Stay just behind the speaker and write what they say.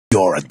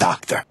You're a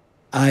doctor.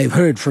 I've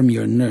heard from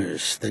your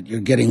nurse that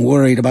you're getting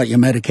worried about your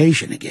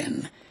medication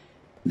again.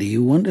 Do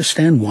you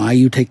understand why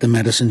you take the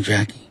medicine,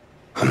 Jackie?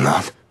 I'm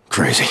not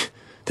crazy.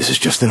 This is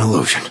just an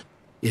illusion.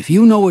 If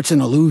you know it's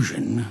an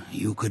illusion,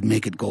 you could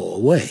make it go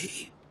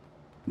away.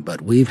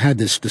 But we've had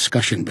this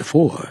discussion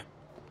before.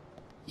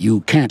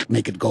 You can't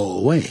make it go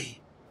away,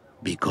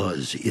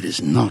 because it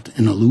is not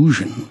an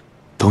illusion.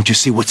 Don't you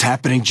see what's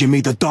happening,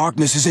 Jimmy? The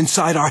darkness is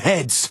inside our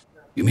heads.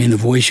 You mean the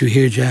voice you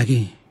hear,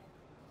 Jackie?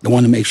 The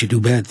one that makes you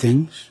do bad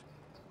things?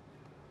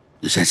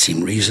 Does that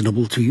seem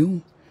reasonable to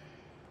you?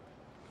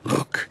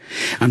 Look,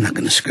 I'm not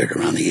going to skirt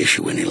around the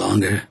issue any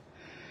longer.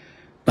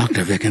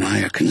 Dr. Vic and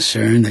I are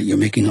concerned that you're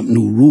making up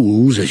new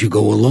rules as you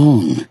go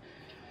along.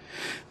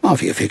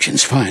 Mafia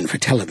fiction's fine for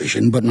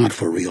television, but not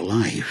for real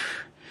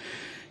life.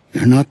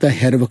 You're not the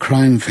head of a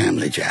crime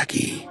family,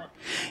 Jackie.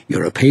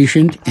 You're a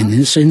patient in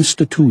this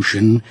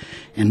institution,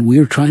 and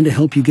we're trying to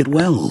help you get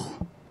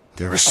well.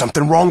 There is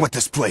something wrong with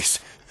this place.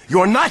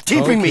 You're not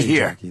keeping me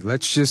here. Jackie,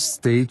 let's just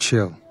stay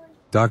chill.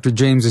 Dr.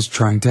 James is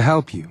trying to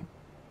help you.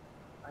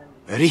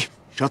 Eddie,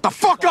 shut the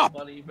fuck up!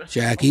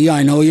 Jackie,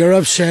 I know you're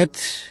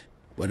upset,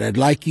 but I'd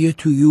like you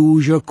to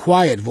use your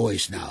quiet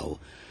voice now.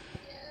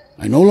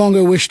 I no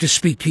longer wish to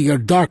speak to your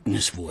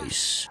darkness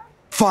voice.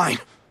 Fine.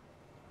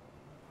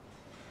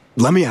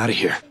 Let me out of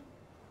here.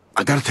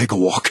 I gotta take a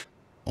walk.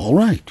 All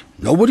right.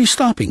 Nobody's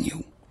stopping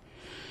you.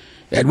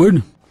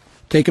 Edward,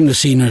 take him to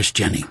see Nurse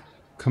Jenny.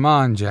 Come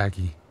on,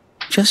 Jackie.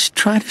 Just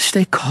try to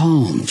stay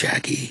calm,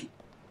 Jackie.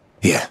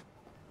 Yeah,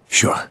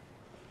 sure.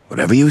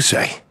 Whatever you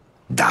say,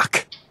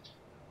 Doc.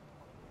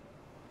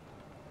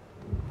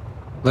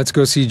 Let's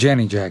go see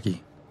Jenny,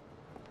 Jackie.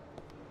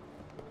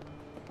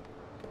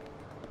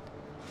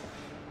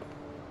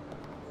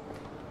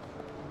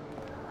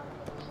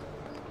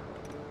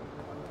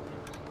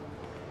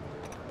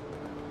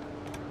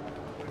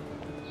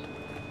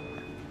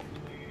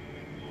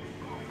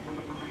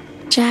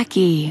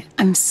 Jackie,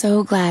 I'm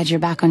so glad you're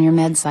back on your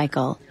med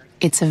cycle.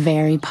 It's a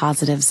very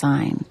positive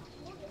sign.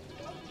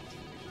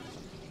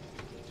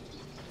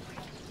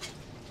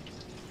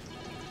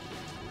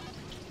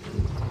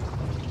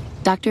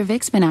 Dr.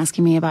 Vic's been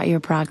asking me about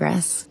your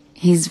progress.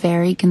 He's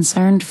very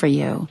concerned for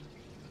you.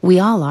 We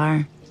all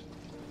are.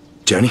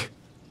 Jenny,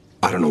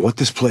 I don't know what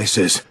this place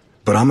is,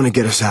 but I'm gonna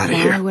get us out of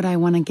here. Why would I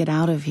want to get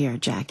out of here,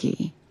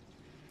 Jackie?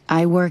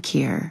 I work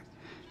here.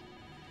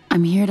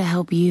 I'm here to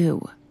help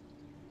you.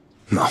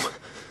 No,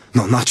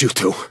 not you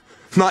two.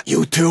 Not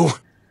you two.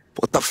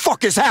 What the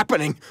fuck is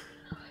happening?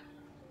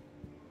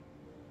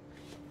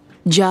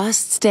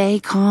 Just stay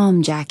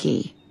calm,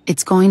 Jackie.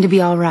 It's going to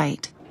be all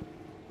right.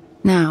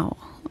 Now,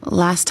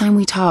 last time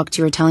we talked,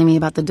 you were telling me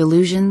about the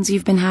delusions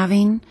you've been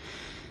having.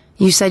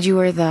 You said you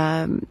were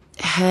the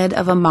head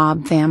of a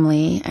mob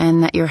family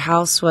and that your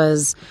house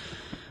was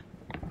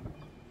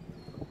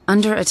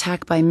under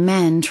attack by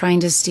men trying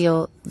to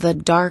steal the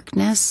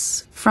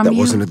darkness from you. That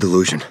wasn't a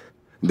delusion.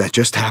 That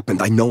just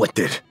happened. I know it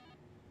did.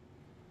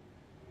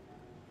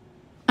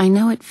 I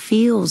know it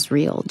feels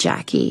real,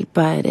 Jackie,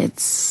 but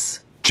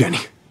it's... Jenny,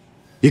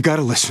 you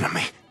gotta listen to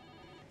me.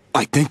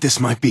 I think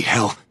this might be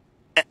hell.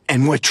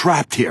 And we're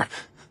trapped here.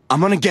 I'm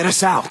gonna get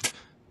us out.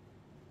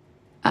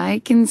 I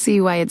can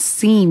see why it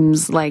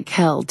seems like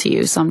hell to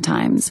you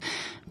sometimes,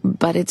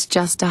 but it's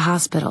just a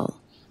hospital.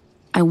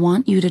 I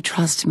want you to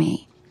trust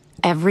me.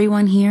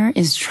 Everyone here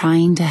is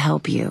trying to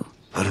help you.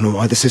 I don't know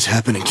why this is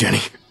happening,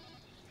 Jenny.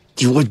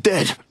 You were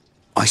dead.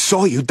 I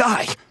saw you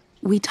die.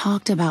 We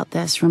talked about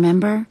this,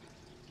 remember?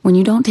 When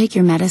you don't take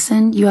your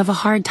medicine, you have a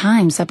hard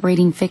time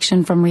separating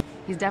fiction from reality.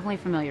 He's definitely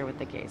familiar with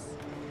the case.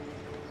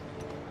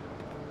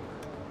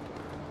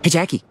 Hey,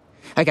 Jackie,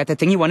 I got that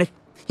thing you wanted.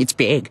 It's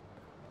big.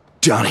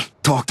 Johnny,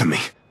 talk to me.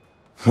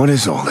 What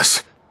is all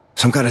this?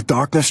 Some kind of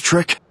darkness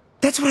trick?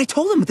 That's what I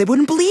told them, but they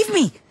wouldn't believe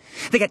me.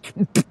 They got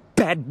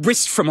bad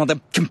wrists from all the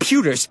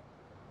computers.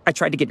 I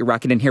tried to get your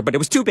rocket in here, but it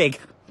was too big.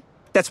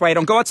 That's why I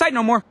don't go outside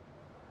no more.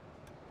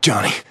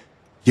 Johnny,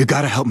 you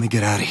gotta help me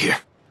get out of here.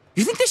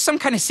 You think there's some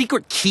kind of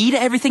secret key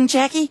to everything,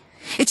 Jackie?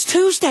 It's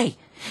Tuesday.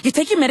 You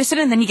take your medicine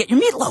and then you get your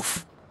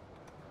meatloaf.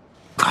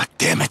 God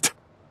damn it.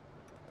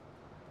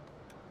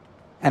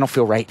 I don't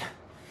feel right.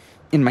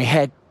 In my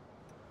head.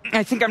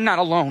 I think I'm not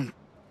alone.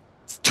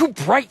 It's too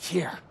bright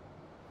here.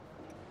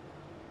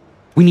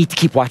 We need to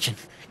keep watching,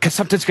 because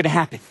something's gonna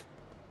happen.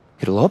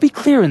 It'll all be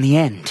clear in the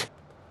end.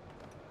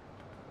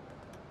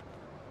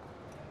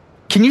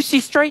 Can you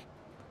see straight?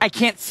 I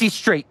can't see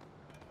straight.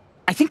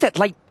 I think that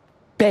light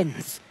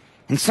bends,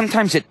 and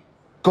sometimes it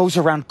goes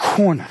around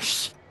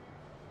corners.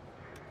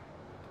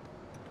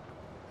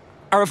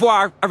 Au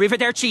revoir,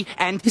 arrivederci,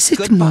 and Is it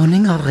goodbye.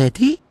 morning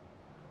already?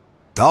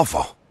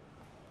 Dolfo,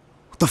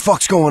 what the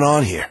fuck's going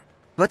on here?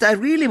 What I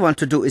really want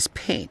to do is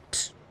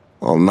paint.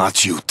 Well,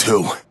 not you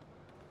too.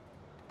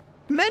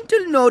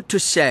 Mental note to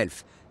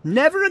self.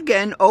 Never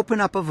again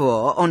open up a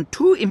war on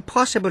two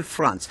impossible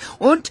fronts.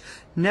 And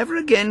never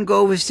again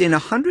go within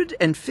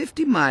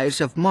 150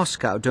 miles of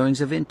Moscow during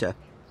the winter.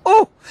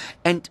 Oh,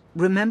 and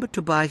remember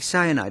to buy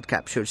cyanide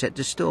capsules at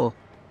the store.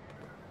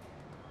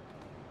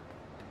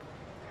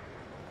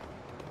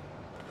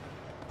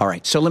 All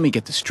right, so let me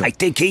get this straight. I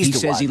think he's he the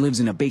says one. he lives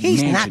in a big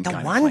He's mansion not the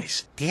kind one. of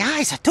place. The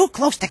eyes are too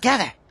close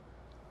together.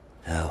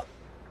 Oh,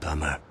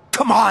 bummer.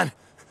 Come on!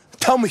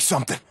 Tell me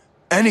something.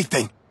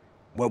 Anything.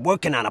 We're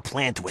working on a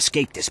plan to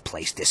escape this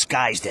place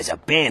disguised as a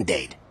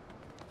Band-Aid.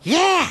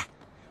 Yeah,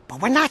 but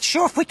we're not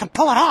sure if we can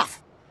pull it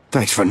off.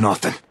 Thanks for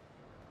nothing.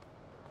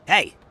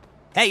 Hey!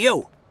 Hey,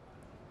 you!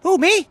 Who,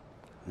 me?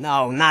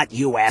 No, not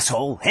you,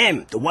 asshole.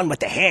 Him, the one with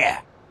the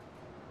hair.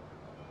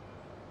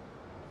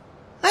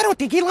 I don't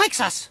think he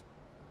likes us.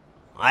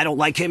 I don't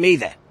like him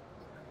either.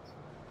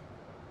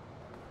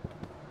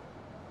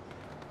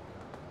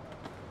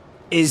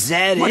 Is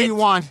that What it? do you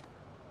want?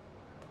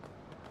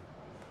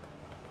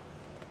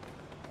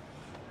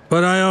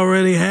 But I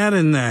already had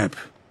a nap.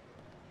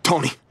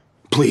 Tony,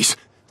 please,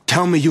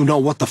 tell me you know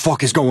what the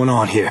fuck is going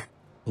on here.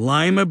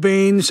 Lima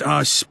beans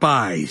are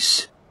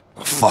spies.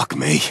 Fuck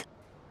me.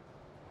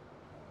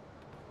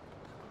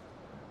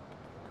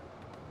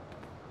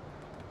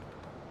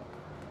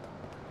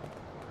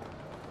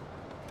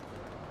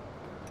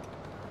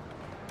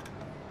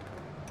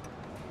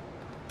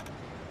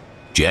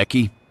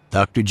 Jackie,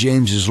 Dr.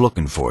 James is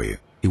looking for you.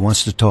 He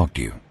wants to talk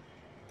to you.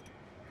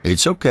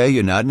 It's okay,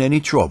 you're not in any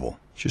trouble.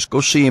 Just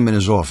go see him in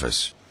his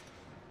office.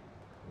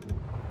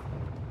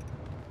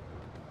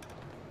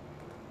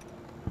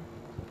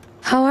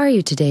 How are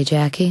you today,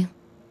 Jackie?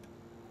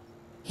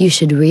 You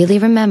should really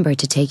remember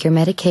to take your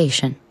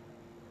medication.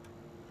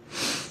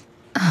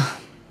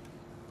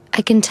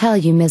 I can tell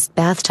you missed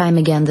bath time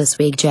again this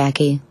week,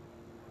 Jackie.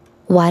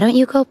 Why don't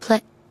you go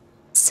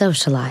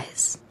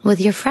socialize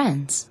with your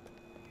friends?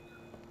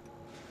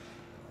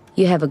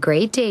 You have a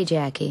great day,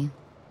 Jackie.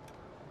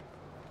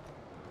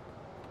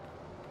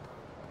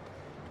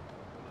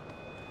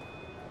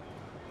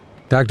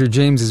 Dr.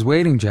 James is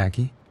waiting,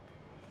 Jackie.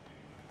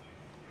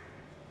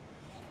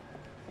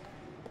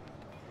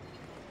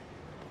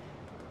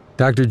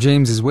 Dr.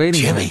 James is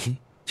waiting, Jimmy. Jackie.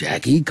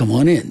 Jackie, come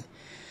on in.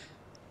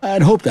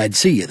 I'd hoped I'd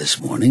see you this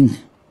morning.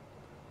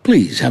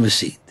 Please, have a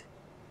seat.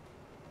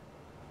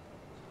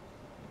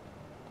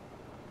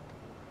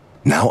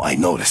 Now I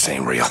know this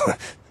ain't real.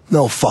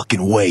 No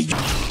fucking way.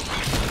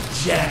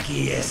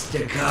 Jackie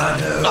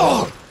Estacado.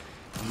 Oh!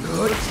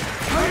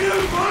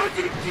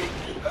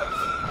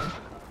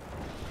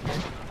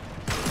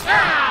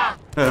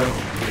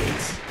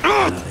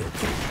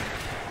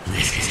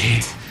 This is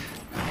it.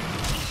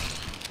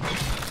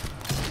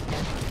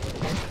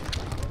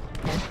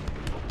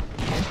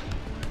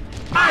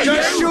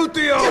 Just shoot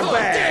the old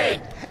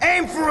bag.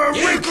 Aim for a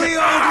wrinkly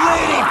old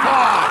lady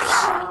parts.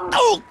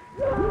 Oh!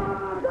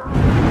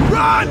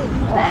 Run!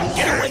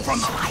 Get away from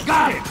me.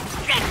 Got it.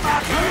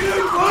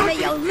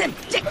 You limp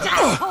dick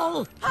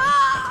asshole!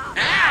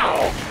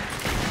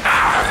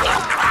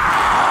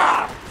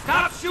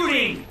 Stop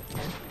shooting!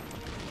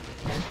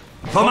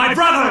 For my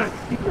brother!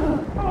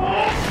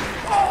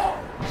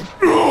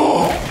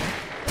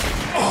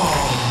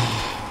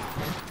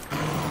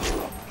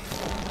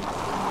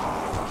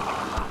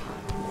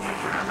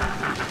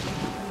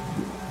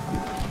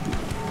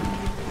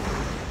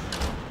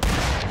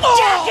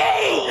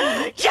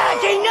 Jackie!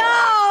 Jackie, no!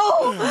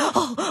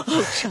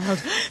 Oh,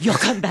 child, you'll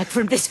come back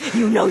from this.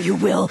 You know you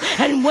will.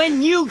 And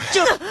when you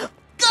do...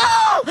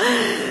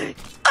 Go!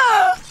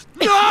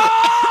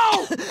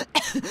 No!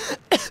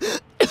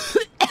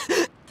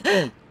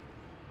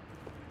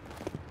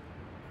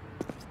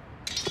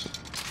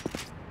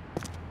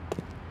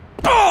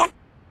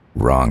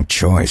 Wrong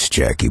choice,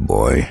 Jackie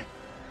boy.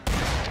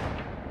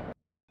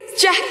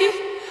 Jackie,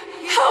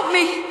 help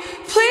me,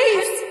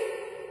 please.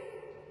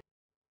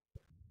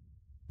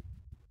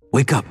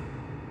 Wake up.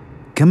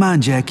 Come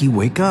on, Jackie,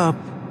 wake up.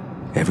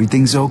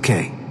 Everything's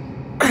okay.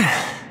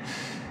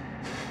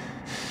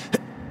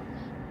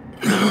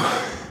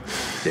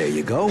 There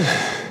you go.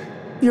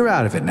 You're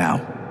out of it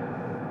now.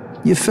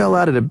 You fell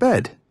out of the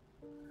bed.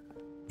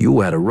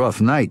 You had a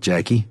rough night,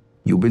 Jackie.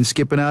 You been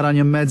skipping out on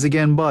your meds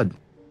again, bud?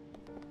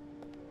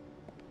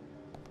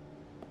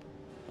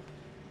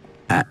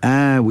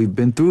 We've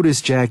been through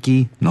this,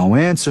 Jackie. No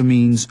answer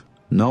means,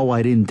 no,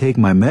 I didn't take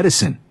my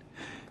medicine.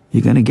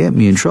 You're gonna get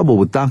me in trouble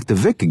with Dr.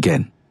 Vic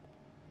again.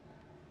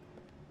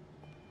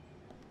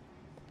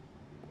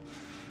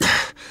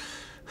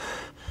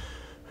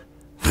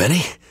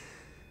 Vinny?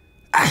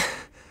 I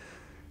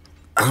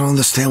don't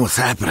understand what's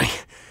happening.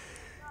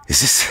 Is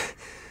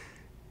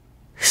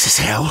this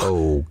hell?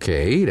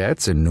 Okay,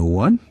 that's a new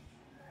one.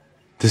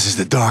 This is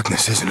the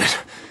darkness, isn't it?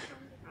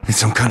 It's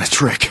some kind of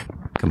trick.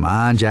 Come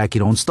on, Jackie,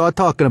 don't start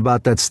talking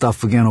about that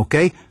stuff again,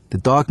 okay? The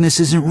darkness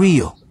isn't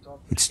real.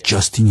 It's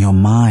just in your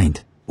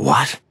mind.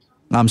 What?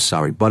 I'm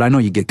sorry, but I know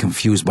you get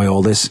confused by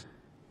all this.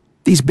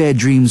 These bad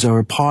dreams are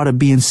a part of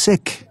being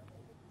sick.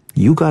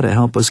 You gotta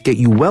help us get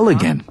you well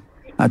again.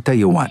 I'll tell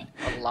you what.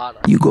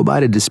 You go by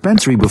the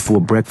dispensary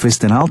before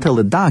breakfast and I'll tell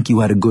the doc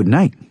you had a good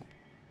night.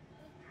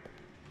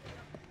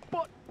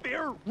 But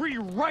they're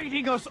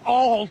rewriting us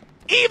all.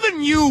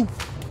 Even you.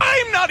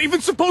 I'm not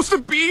even supposed to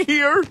be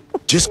here.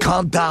 Just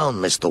calm down,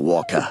 Mr.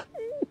 Walker.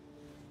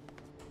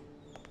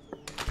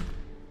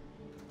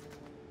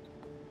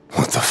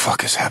 What the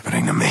fuck is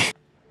happening to me?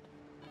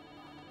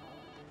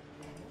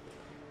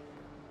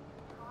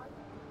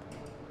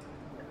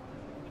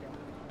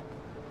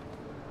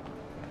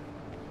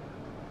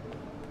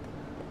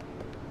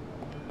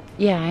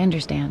 Yeah, I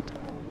understand.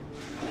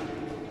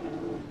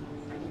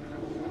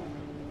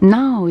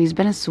 No, he's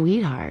been a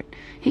sweetheart.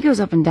 He goes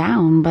up and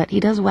down, but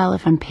he does well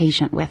if I'm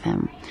patient with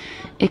him.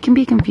 It can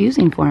be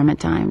confusing for him at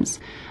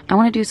times. I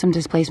want to do some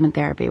displacement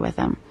therapy with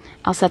him.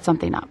 I'll set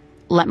something up.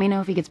 Let me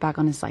know if he gets back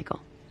on his cycle.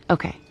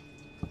 Okay.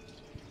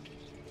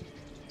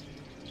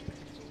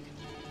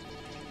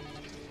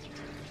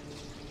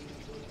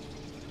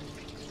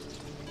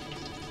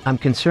 I'm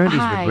concerned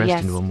he's Hi, regressed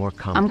yes. into a more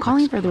complex... I'm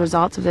calling for the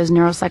results of those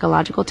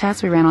neuropsychological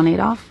tests we ran on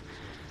Adolf.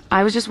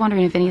 I was just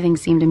wondering if anything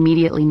seemed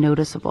immediately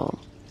noticeable.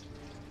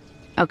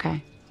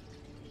 Okay.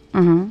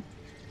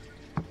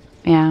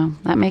 Yeah,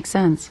 that makes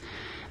sense.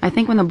 I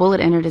think when the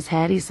bullet entered his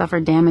head, he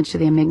suffered damage to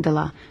the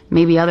amygdala,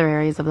 maybe other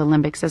areas of the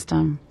limbic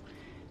system.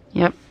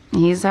 Yep,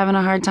 he's having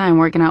a hard time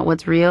working out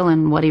what's real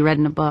and what he read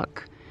in a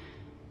book.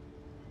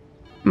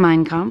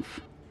 Mein Kampf?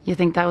 You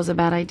think that was a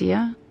bad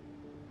idea?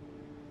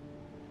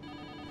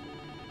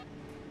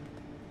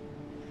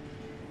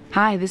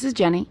 Hi, this is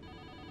Jenny.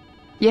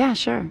 Yeah,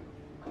 sure.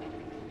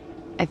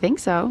 I think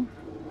so.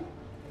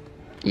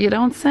 You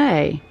don't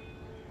say.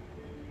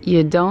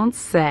 You don't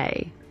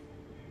say.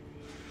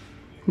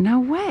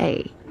 No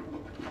way.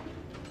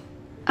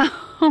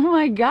 Oh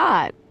my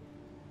God.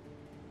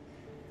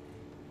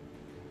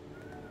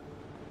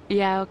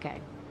 Yeah,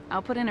 okay.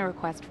 I'll put in a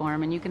request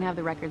form and you can have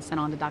the records sent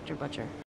on to Dr. Butcher.